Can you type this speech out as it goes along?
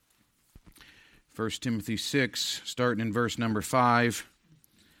1 Timothy 6, starting in verse number 5.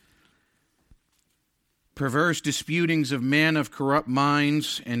 Perverse disputings of men of corrupt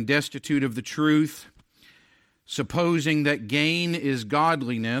minds and destitute of the truth, supposing that gain is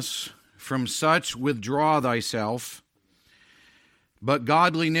godliness, from such withdraw thyself. But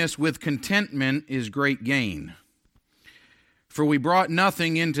godliness with contentment is great gain. For we brought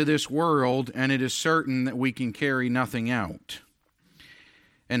nothing into this world, and it is certain that we can carry nothing out.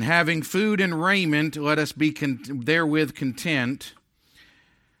 And having food and raiment, let us be therewith content.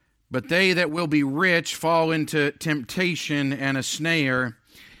 But they that will be rich fall into temptation and a snare,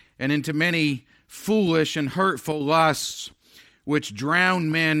 and into many foolish and hurtful lusts, which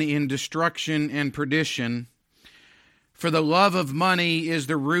drown men in destruction and perdition. For the love of money is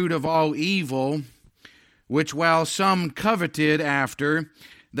the root of all evil, which while some coveted after,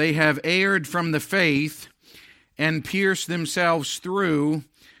 they have erred from the faith, and pierced themselves through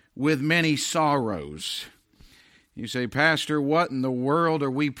with many sorrows. You say, Pastor, what in the world are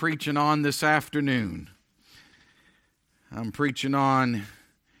we preaching on this afternoon? I'm preaching on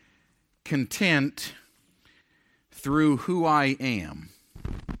content through who I am.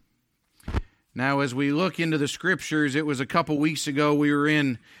 Now, as we look into the Scriptures, it was a couple weeks ago we were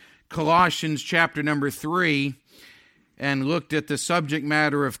in Colossians chapter number 3 and looked at the subject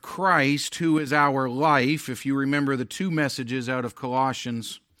matter of Christ, who is our life, if you remember the two messages out of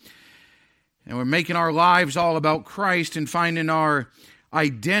Colossians. And we're making our lives all about Christ and finding our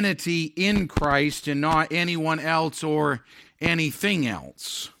identity in Christ and not anyone else or anything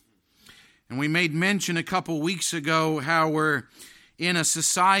else. And we made mention a couple weeks ago how we're in a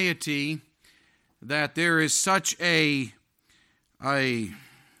society that there is such a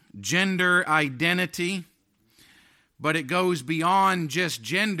gender identity, but it goes beyond just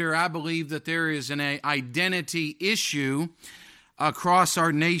gender. I believe that there is an identity issue across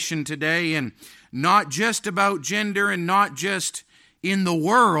our nation today, and not just about gender and not just in the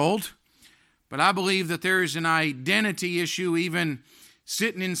world, but I believe that there is an identity issue even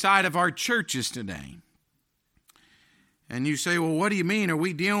sitting inside of our churches today. And you say, well, what do you mean? Are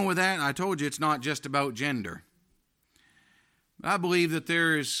we dealing with that? And I told you it's not just about gender. I believe that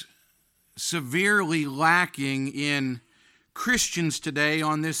there is severely lacking in Christians today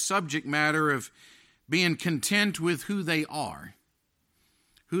on this subject matter of being content with who they are.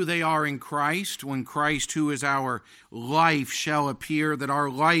 Who they are in Christ, when Christ, who is our life, shall appear, that our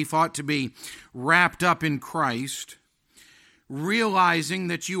life ought to be wrapped up in Christ, realizing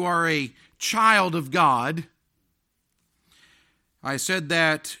that you are a child of God. I said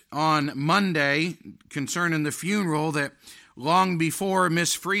that on Monday concerning the funeral, that long before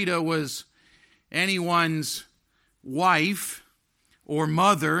Miss Frida was anyone's wife or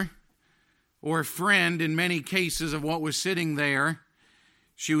mother or friend, in many cases of what was sitting there,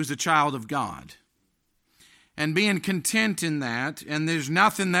 she was a child of God. And being content in that, and there's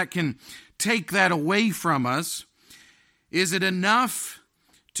nothing that can take that away from us. Is it enough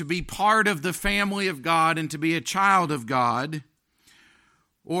to be part of the family of God and to be a child of God?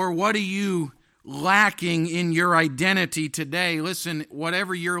 Or what are you lacking in your identity today? Listen,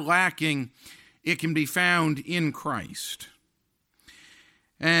 whatever you're lacking, it can be found in Christ.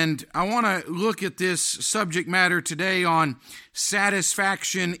 And I want to look at this subject matter today on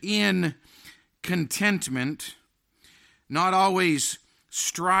satisfaction in contentment, not always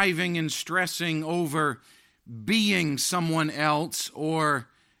striving and stressing over being someone else or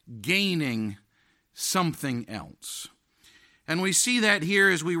gaining something else. And we see that here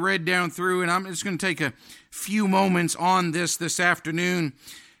as we read down through, and I'm just going to take a few moments on this afternoon,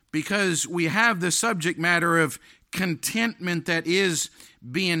 because we have the subject matter of contentment that is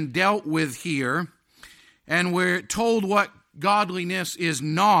being dealt with here, and we're told what godliness is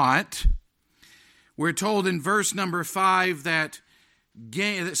not. We're told in verse number 5 that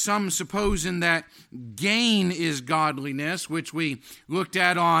some supposing that gain is godliness, which we looked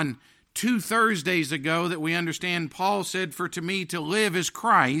at on 2 Thursdays ago, that we understand Paul said, for to me to live is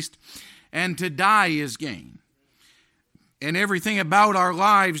Christ, and to die is gain. And everything about our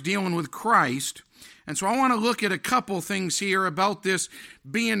lives dealing with Christ. And so I want to look at a couple things here about this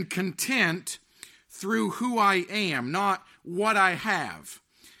being content through who I am, not what I have.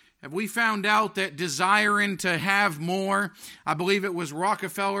 Have we found out that desiring to have more, I believe it was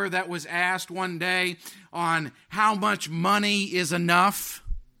Rockefeller that was asked one day on how much money is enough.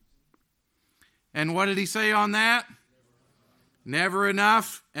 And what did he say on that? Never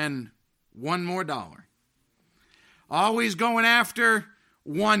enough, and one more dollar. Always going after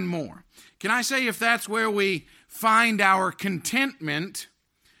one more. Can I say, if that's where we find our contentment,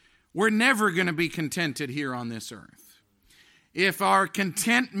 we're never going to be contented here on this earth. If our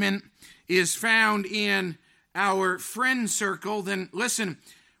contentment is found in our friend circle, then listen,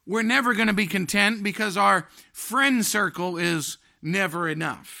 we're never going to be content because our friend circle is never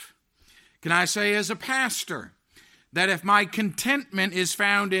enough. Can I say as a pastor that if my contentment is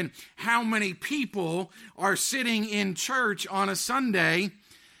found in how many people are sitting in church on a Sunday,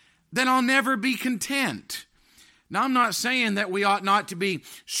 then I'll never be content. Now, I'm not saying that we ought not to be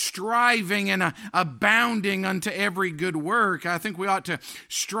striving and abounding unto every good work. I think we ought to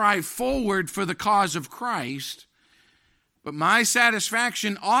strive forward for the cause of Christ. But my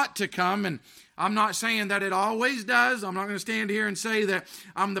satisfaction ought to come, and I'm not saying that it always does. I'm not going to stand here and say that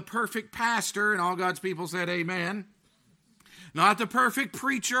I'm the perfect pastor, and all God's people said amen. Not the perfect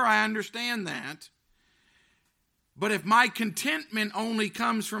preacher, I understand that. But if my contentment only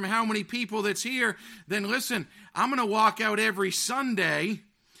comes from how many people that's here, then listen, I'm going to walk out every Sunday,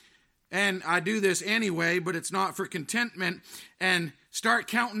 and I do this anyway, but it's not for contentment, and start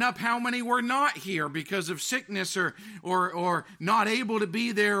counting up how many were not here because of sickness or not able to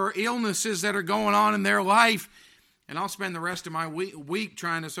be there or illnesses that are going on in their life. And I'll spend the rest of my week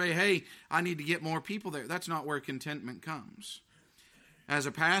trying to say, hey, I need to get more people there. That's not where contentment comes. As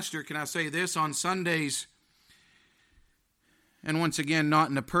a pastor, can I say this? On Sundays, and once again, not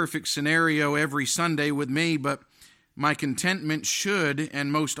in a perfect scenario every Sunday with me, but my contentment should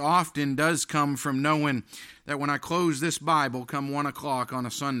and most often does come from knowing that when I close this Bible come 1 o'clock on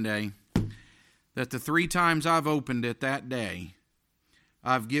a Sunday, that the 3 times I've opened it that day,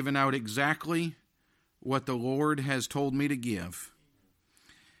 I've given out exactly what the Lord has told me to give.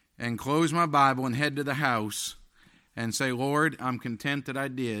 And close my Bible and head to the house and say, Lord, I'm content that I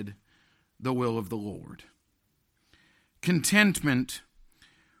did the will of the Lord. Contentment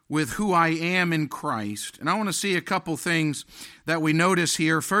with who I am in Christ. And I want to see a couple things that we notice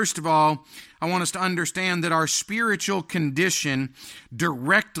here. First of all, I want us to understand that our spiritual condition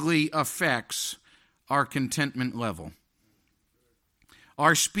directly affects our contentment level.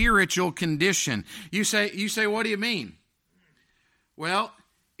 Our spiritual condition. You say, what do you mean? Well,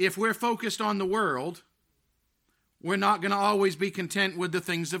 if we're focused on the world, we're not going to always be content with the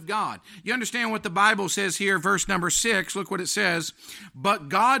things of God. You understand what the Bible says here, verse number 6, look what it says. But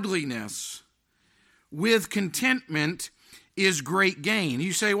godliness with contentment is great gain.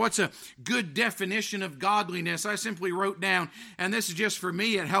 You say, what's a good definition of godliness? I simply wrote down, and this is just for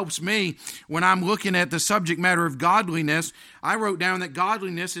me, it helps me when I'm looking at the subject matter of godliness. I wrote down that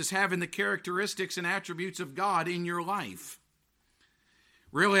godliness is having the characteristics and attributes of God in your life.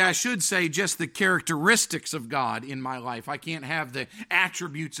 Really, I should say just the characteristics of God in my life. I can't have the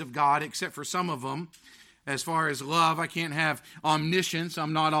attributes of God except for some of them. As far as love, I can't have omniscience.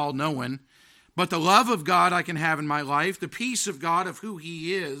 I'm not all-knowing. But the love of God I can have in my life, the peace of God of who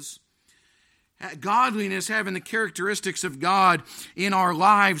He is, godliness, having the characteristics of God in our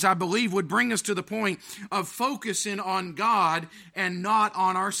lives, I believe would bring us to the point of focusing on God and not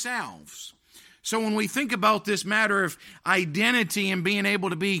on ourselves. So when we think about this matter of identity and being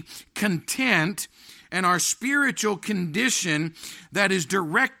able to be content and our spiritual condition that is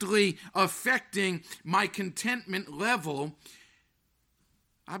directly affecting my contentment level,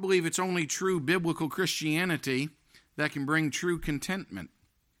 I believe it's only true biblical Christianity that can bring true contentment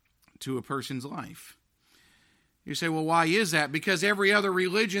to a person's life. You say, well, why is that? Because every other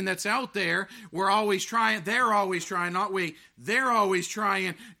religion that's out there, they're always trying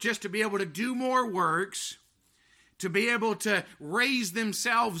just to be able to do more works, to be able to raise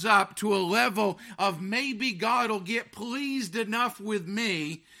themselves up to a level of maybe God will get pleased enough with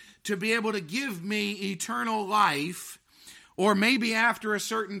me to be able to give me eternal life, or maybe after a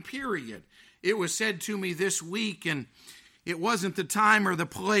certain period. It was said to me this week, and it wasn't the time or the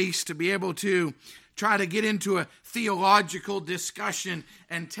place to be able to try to get into a theological discussion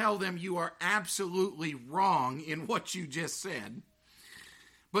and tell them you are absolutely wrong in what you just said.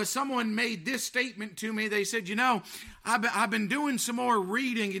 But someone made this statement to me. They said, I've been doing some more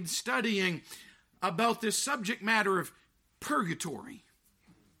reading and studying about this subject matter of purgatory.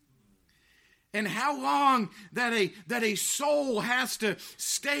 And how long that a soul has to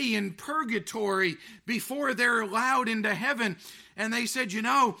stay in purgatory before they're allowed into heaven. And they said,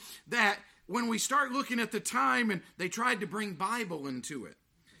 that when we start looking at the time, and they tried to bring Bible into it,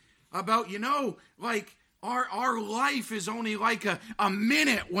 about, our life is only like a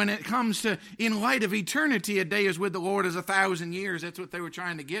minute when it comes to, in light of eternity, a day is with the Lord as 1,000 years. That's what they were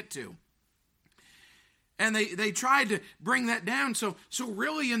trying to get to. And they tried to bring that down. So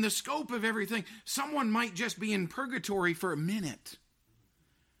really in the scope of everything, someone might just be in purgatory for a minute.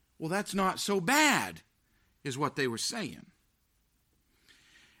 Well, that's not so bad, is what they were saying.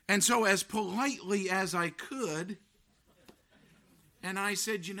 And so as politely as I could, and I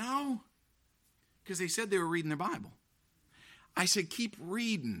said, Because they said they were reading their Bible. I said, keep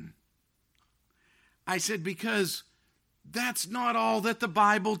reading. I said, because that's not all that the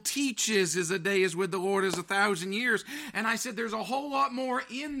Bible teaches, is a day is with the Lord as 1,000 years. And I said, there's a whole lot more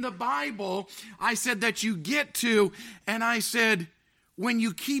in the Bible, I said, that you get to. And I said, when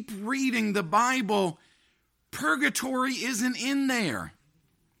you keep reading the Bible, purgatory isn't in there.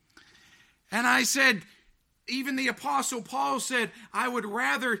 And I said, even the Apostle Paul said, I would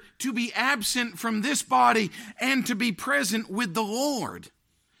rather to be absent from this body and to be present with the Lord.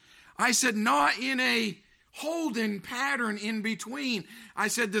 I said, not in a holding pattern in between. I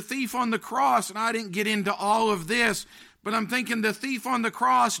said, the thief on the cross, and I didn't get into all of this, but I'm thinking the thief on the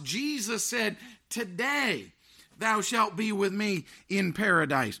cross, Jesus said, today thou shalt be with me in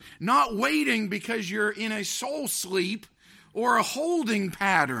paradise. Not waiting because you're in a soul sleep or a holding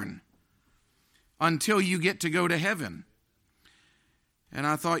pattern until you get to go to heaven. And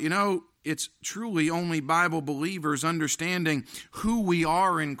I thought, it's truly only Bible believers understanding who we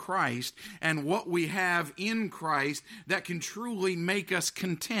are in Christ and what we have in Christ that can truly make us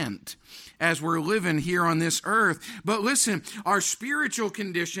content as we're living here on this earth. But listen, our spiritual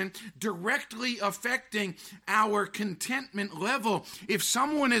condition directly affecting our contentment level. If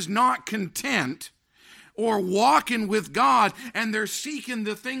someone is not content or walking with God and they're seeking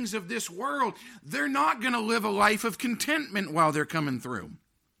the things of this world, they're not going to live a life of contentment while they're coming through.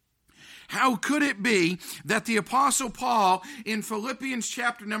 How could it be that the Apostle Paul in Philippians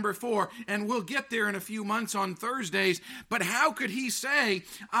chapter number 4, and we'll get there in a few months on Thursdays, but how could he say,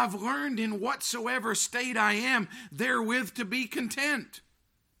 I've learned in whatsoever state I am, therewith to be content?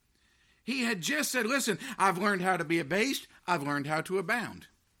 He had just said, listen, I've learned how to be abased, I've learned how to abound.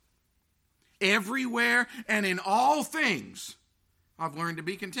 Everywhere and in all things, I've learned to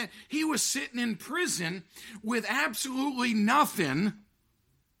be content. He was sitting in prison with absolutely nothing.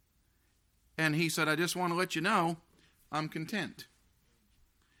 And he said, I just want to let you know, I'm content.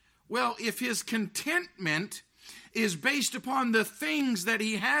 Well, if his contentment is based upon the things that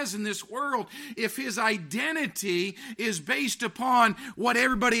he has in this world, if his identity is based upon what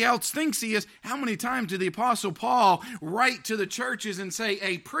everybody else thinks he is, how many times did the Apostle Paul write to the churches and say,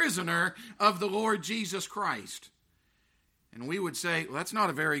 a prisoner of the Lord Jesus Christ? And we would say, well, that's not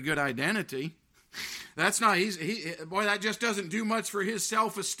a very good identity. That's not, boy, that just doesn't do much for his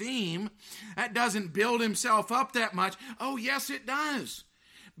self-esteem. That doesn't build himself up that much. Oh, yes, it does.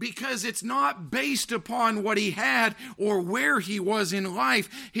 Because it's not based upon what he had or where he was in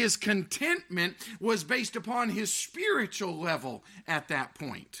life. His contentment was based upon his spiritual level at that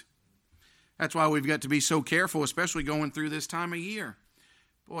point. That's why we've got to be so careful, especially going through this time of year.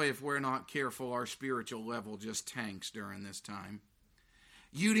 Boy, if we're not careful, our spiritual level just tanks during this time.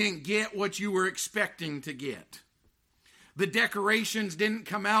 You didn't get what you were expecting to get. The decorations didn't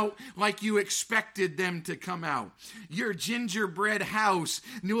come out like you expected them to come out. Your gingerbread house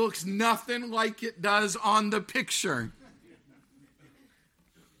looks nothing like it does on the picture.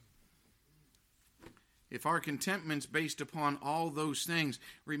 If our contentment's based upon all those things,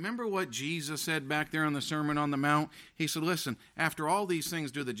 remember what Jesus said back there on the Sermon on the Mount? He said, listen, after all these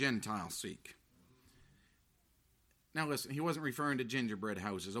things do the Gentiles seek. Now listen, he wasn't referring to gingerbread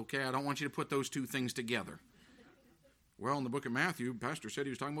houses, okay? I don't want you to put those two things together. Well, in the book of Matthew, Pastor said he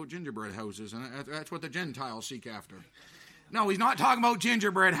was talking about gingerbread houses, and that's what the Gentiles seek after. No, he's not talking about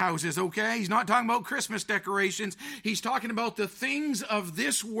gingerbread houses, okay? He's not talking about Christmas decorations. He's talking about the things of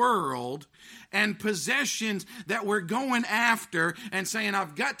this world and possessions that we're going after and saying,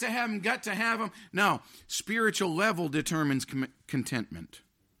 I've got to have them, No, spiritual level determines contentment.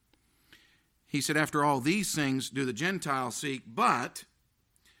 He said, after all these things do the Gentiles seek, but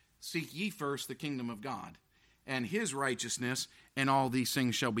seek ye first the kingdom of God and his righteousness, and all these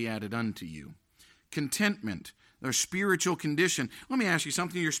things shall be added unto you. Contentment, their spiritual condition. Let me ask you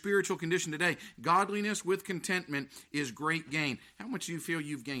something. Your spiritual condition today, godliness with contentment is great gain. How much do you feel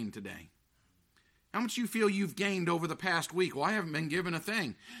you've gained today? How much do you feel you've gained over the past week? Well, I haven't been given a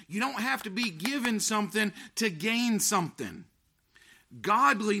thing. You don't have to be given something to gain something.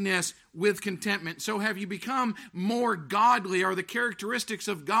 Godliness with contentment. So have you become more godly? Are the characteristics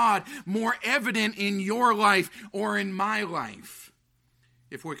of God more evident in your life or in my life?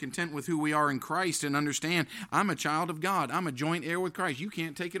 If we're content with who we are in Christ and understand, I'm a child of God. I'm a joint heir with Christ. You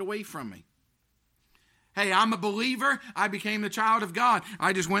can't take it away from me. Hey, I'm a believer. I became the child of God.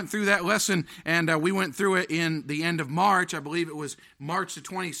 I just went through that lesson, and we went through it in the end of March. I believe it was March the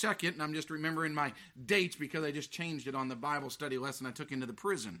 22nd, and I'm just remembering my dates because I just changed it on the Bible study lesson I took into the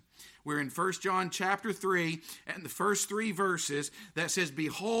prison. We're in 1 John chapter 3, and the first 3 verses that says,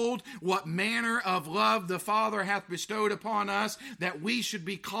 "Behold, what manner of love the Father hath bestowed upon us, that we should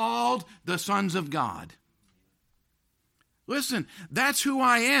be called the sons of God." Listen, that's who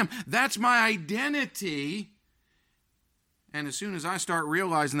I am. That's my identity. And as soon as I start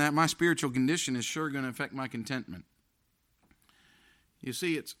realizing that, my spiritual condition is sure going to affect my contentment. You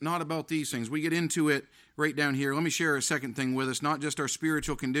see, it's not about these things. We get into it right down here. Let me share a second thing with us. Not just our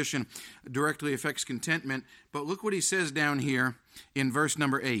spiritual condition directly affects contentment, but look what he says down here in verse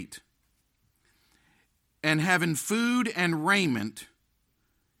number 8. "And having food and raiment,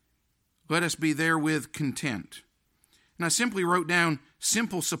 let us be therewith content." And I simply wrote down,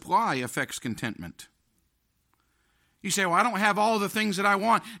 simple supply affects contentment. You say, well, I don't have all the things that I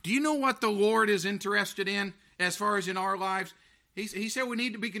want. Do you know what the Lord is interested in as far as in our lives? He said we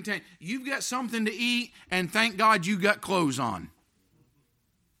need to be content. You've got something to eat, and thank God you got clothes on.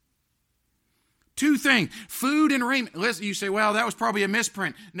 2 things, food and raiment. Listen, you say, well, that was probably a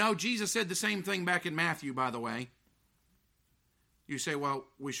misprint. No, Jesus said the same thing back in Matthew, by the way. You say, well,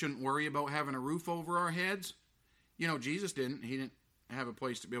 we shouldn't worry about having a roof over our heads. You know, Jesus didn't. He didn't have a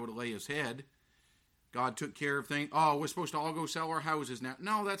place to be able to lay his head. God took care of things. Oh, we're supposed to all go sell our houses now.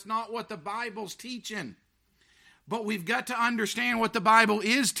 No, that's not what the Bible's teaching. But we've got to understand what the Bible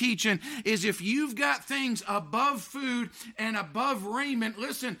is teaching is if you've got things above food and above raiment,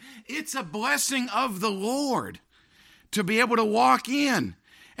 listen, it's a blessing of the Lord to be able to walk in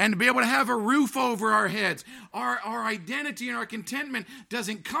and to be able to have a roof over our heads. Our identity and our contentment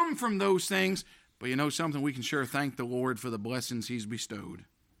doesn't come from those things. But you know something? We can sure thank the Lord for the blessings he's bestowed.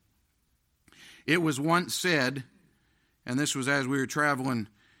 It was once said, and this was as we were traveling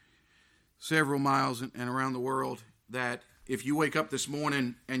several miles and around the world, that if you wake up this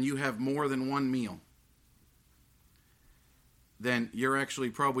morning and you have more than one meal, then you're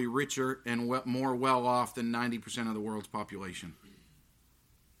actually probably richer and more well off than 90% of the world's population.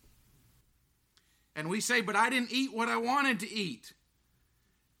 And we say, but I didn't eat what I wanted to eat.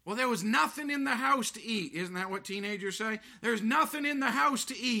 Well, there was nothing in the house to eat. Isn't that what teenagers say? There's nothing in the house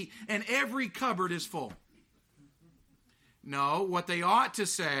to eat, and every cupboard is full. No, what they ought to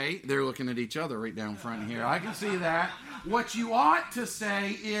say, they're looking at each other right down front here. I can see that. What you ought to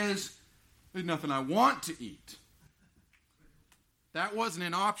say is, there's nothing I want to eat. That wasn't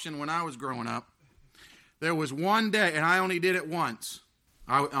an option when I was growing up. There was one day, and I only did it once.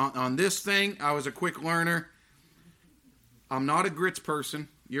 On this thing, I was a quick learner. I'm not a grits person.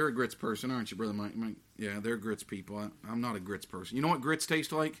 You're a grits person, aren't you, Brother Mike? Yeah, they're grits people. I'm not a grits person. You know what grits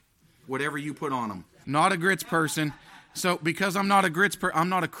taste like? Whatever you put on them. Not a grits person. So because I'm not a grits person, I'm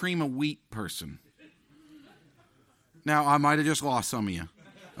not a cream of wheat person. Now, I might have just lost some of you,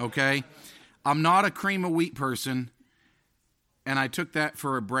 okay? I'm not a cream of wheat person, and I took that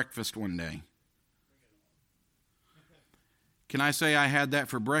for a breakfast one day. Can I say I had that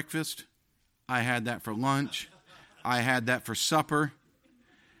for breakfast? I had that for lunch. I had that for supper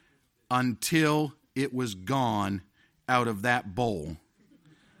until it was gone out of that bowl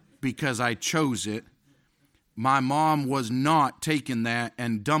because I chose it. My mom was not taking that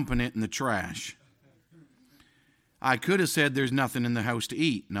and dumping it in the trash. I could have said there's nothing in the house to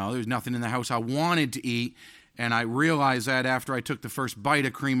eat. No, there's nothing in the house I wanted to eat, and I realized that after I took the first bite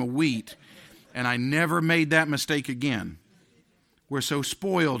of cream of wheat, and I never made that mistake again. We're so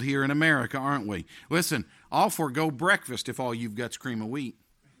spoiled here in America, aren't we? Listen, I'll forego breakfast if all you've got's cream of wheat.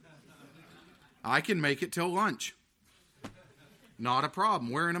 I can make it till lunch. Not a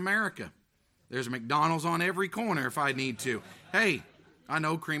problem. We're in America. There's a McDonald's on every corner if I need to. Hey, I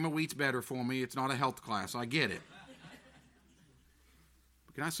know cream of wheat's better for me. It's not a health class. I get it.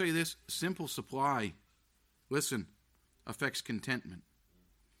 But can I say this? Simple supply, listen, affects contentment.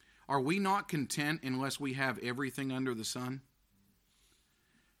 Are we not content unless we have everything under the sun?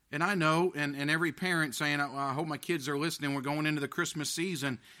 And I know, and every parent saying, I hope my kids are listening, we're going into the Christmas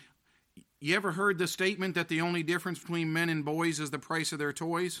season. You ever heard the statement that the only difference between men and boys is the price of their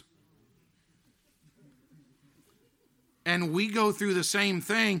toys? And we go through the same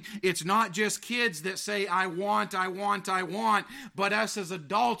thing. It's not just kids that say, I want, but us as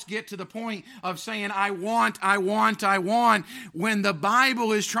adults get to the point of saying, I want. When the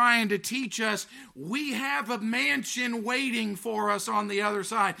Bible is trying to teach us, we have a mansion waiting for us on the other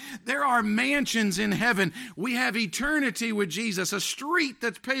side. There are mansions in heaven. We have eternity with Jesus, a street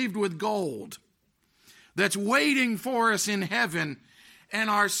that's paved with gold that's waiting for us in heaven. And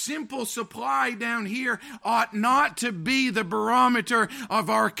our simple supply down here ought not to be the barometer of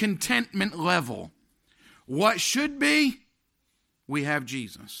our contentment level. What should be? We have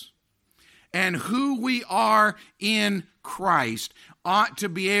Jesus. And who we are in Christ ought to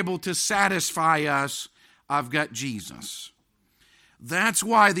be able to satisfy us. I've got Jesus. That's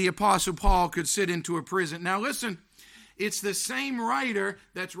why the Apostle Paul could sit into a prison. Now listen, it's the same writer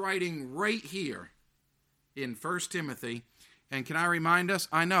that's writing right here in 1 Timothy. And can I remind us?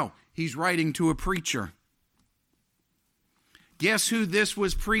 I know, he's writing to a preacher. Guess who this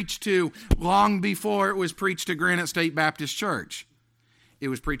was preached to long before it was preached to Granite State Baptist Church? It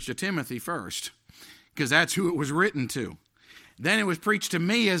was preached to Timothy first, because that's who it was written to. Then it was preached to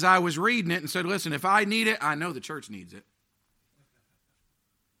me as I was reading it and said, listen, if I need it, I know the church needs it.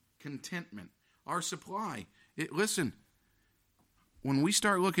 Contentment, our supply. Listen, when we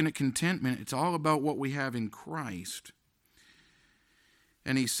start looking at contentment, it's all about what we have in Christ.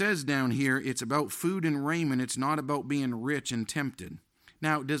 And he says down here, it's about food and raiment. It's not about being rich and tempted.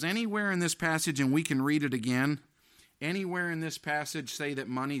 Now, does anywhere in this passage, and we can read it again, anywhere in this passage say that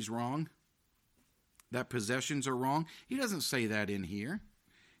money's wrong? That possessions are wrong? He doesn't say that in here.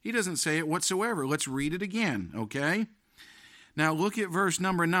 He doesn't say it whatsoever. Let's read it again, okay? Now look at verse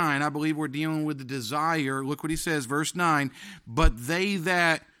number 9. I believe we're dealing with the desire. Look what he says, verse 9. But they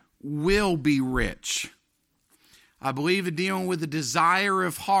that will be rich. I believe they're dealing with the desire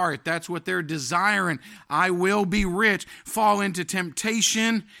of heart. That's what they're desiring. I will be rich. Fall into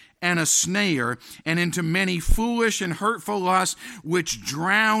temptation and a snare, and into many foolish and hurtful lusts, which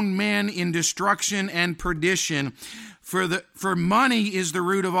drown men in destruction and perdition. For money is the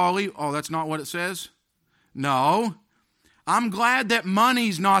root of all evil. Oh, that's not what it says? No. I'm glad that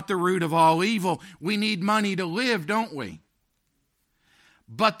money's not the root of all evil. We need money to live, don't we?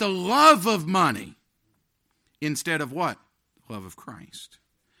 But the love of money, instead of what? Love of Christ.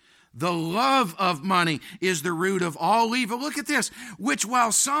 The love of money is the root of all evil. Look at this. Which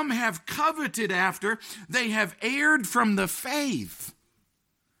while some have coveted after, they have erred from the faith.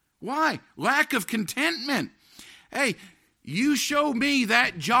 Why? Lack of contentment. Hey, you show me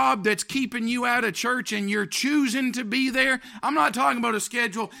that job that's keeping you out of church and you're choosing to be there. I'm not talking about a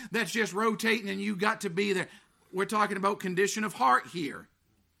schedule that's just rotating and you got to be there. We're talking about condition of heart here.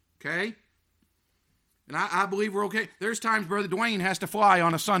 Okay? And I believe we're okay. There's times Brother Dwayne has to fly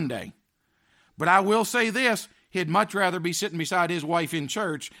on a Sunday. But I will say this, he'd much rather be sitting beside his wife in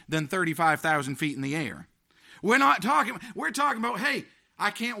church than 35,000 feet in the air. We're talking about, hey,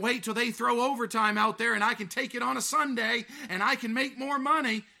 I can't wait till they throw overtime out there and I can take it on a Sunday and I can make more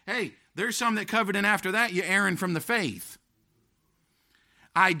money. Hey, there's some that covered in after that, you're erring from the faith.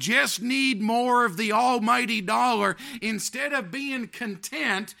 I just need more of the almighty dollar. Instead of being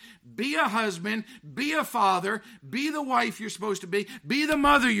content, be a husband, be a father, be the wife you're supposed to be the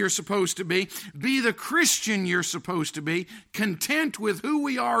mother you're supposed to be the Christian you're supposed to be, content with who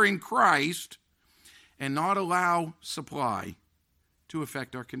we are in Christ, and not allow supply to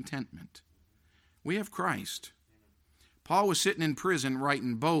affect our contentment. We have Christ. Paul was sitting in prison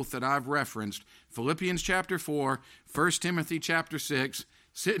writing both that I've referenced, Philippians chapter 4, 1 Timothy chapter 6,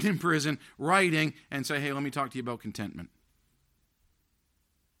 sitting in prison, writing, and say, hey, let me talk to you about contentment.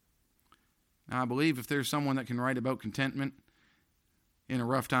 Now, I believe if there's someone that can write about contentment in a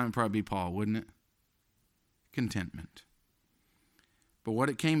rough time, it'd probably be Paul, wouldn't it? Contentment. But what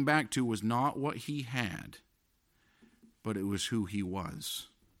it came back to was not what he had, but it was who he was.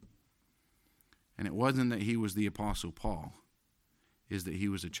 And it wasn't that he was the Apostle Paul, is that he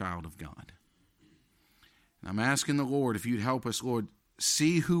was a child of God. And I'm asking the Lord if you'd help us, Lord,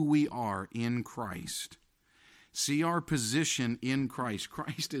 see who we are in Christ. See our position in Christ.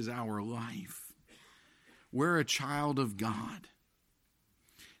 Christ is our life. We're a child of God.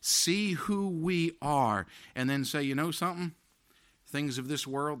 See who we are. And then say, you know something? Things of this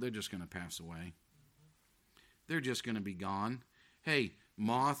world, they're just going to pass away. They're just going to be gone. Hey,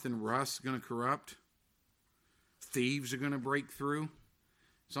 moth and rust are going to corrupt. Thieves are going to break through.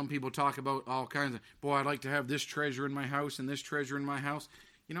 Some people talk about all kinds of, boy, I'd like to have this treasure in my house and this treasure in my house.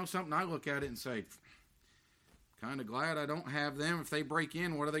 You know something? I look at it and say, kind of glad I don't have them. If they break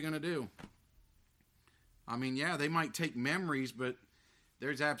in, what are they going to do? I mean, yeah, they might take memories, but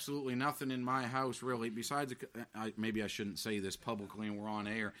there's absolutely nothing in my house, really, besides, maybe I shouldn't say this publicly and we're on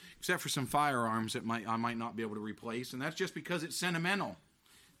air, except for some firearms that I might not be able to replace, and that's just because it's sentimental,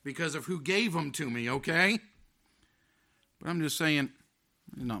 because of who gave them to me, okay? But I'm just saying,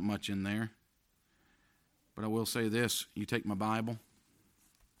 there's not much in there. But I will say this, you take my Bible,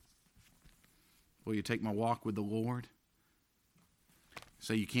 will you take my walk with the Lord?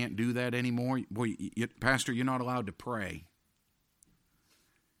 Say you can't do that anymore? Boy, Pastor, you're not allowed to pray.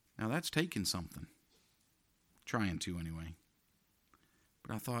 Now that's taking something. Trying to anyway.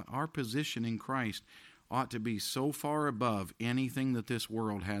 But I thought our position in Christ ought to be so far above anything that this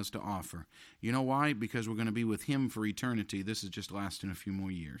world has to offer. You know why? Because we're going to be with Him for eternity. This is just lasting a few more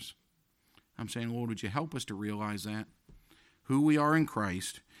years. I'm saying, Lord, would you help us to realize that? Who we are in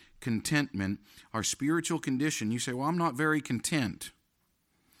Christ, contentment, our spiritual condition. You say, well, I'm not very content.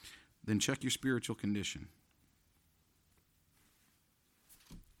 Then check your spiritual condition.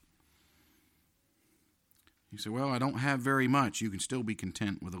 You say, well, I don't have very much. You can still be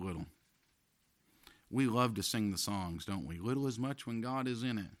content with a little. We love to sing the songs, don't we? Little as much when God is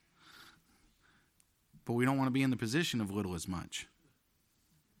in it. But we don't want to be in the position of little as much.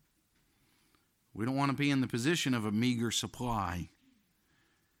 We don't want to be in the position of a meager supply.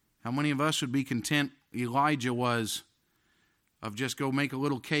 How many of us would be content, Elijah was, of just go make a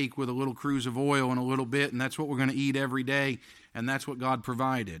little cake with a little cruse of oil and a little bit, and that's what we're going to eat every day, and that's what God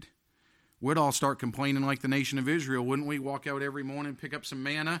provided. We'd all start complaining like the nation of Israel, wouldn't we? Walk out every morning, pick up some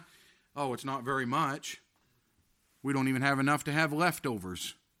manna. Oh, it's not very much. We don't even have enough to have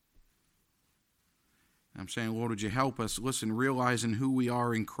leftovers. I'm saying, Lord, would you help us? Listen, realizing who we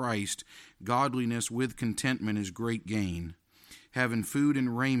are in Christ, godliness with contentment is great gain. Having food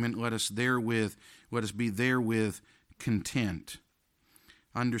and raiment, let us be therewith content.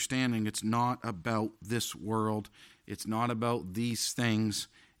 Understanding it's not about this world. It's not about these things.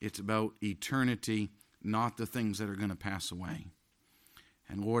 It's about eternity, not the things that are going to pass away.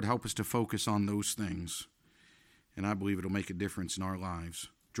 And Lord, help us to focus on those things. And I believe it'll make a difference in our lives.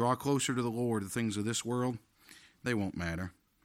 Draw closer to the Lord. The things of this world, they won't matter.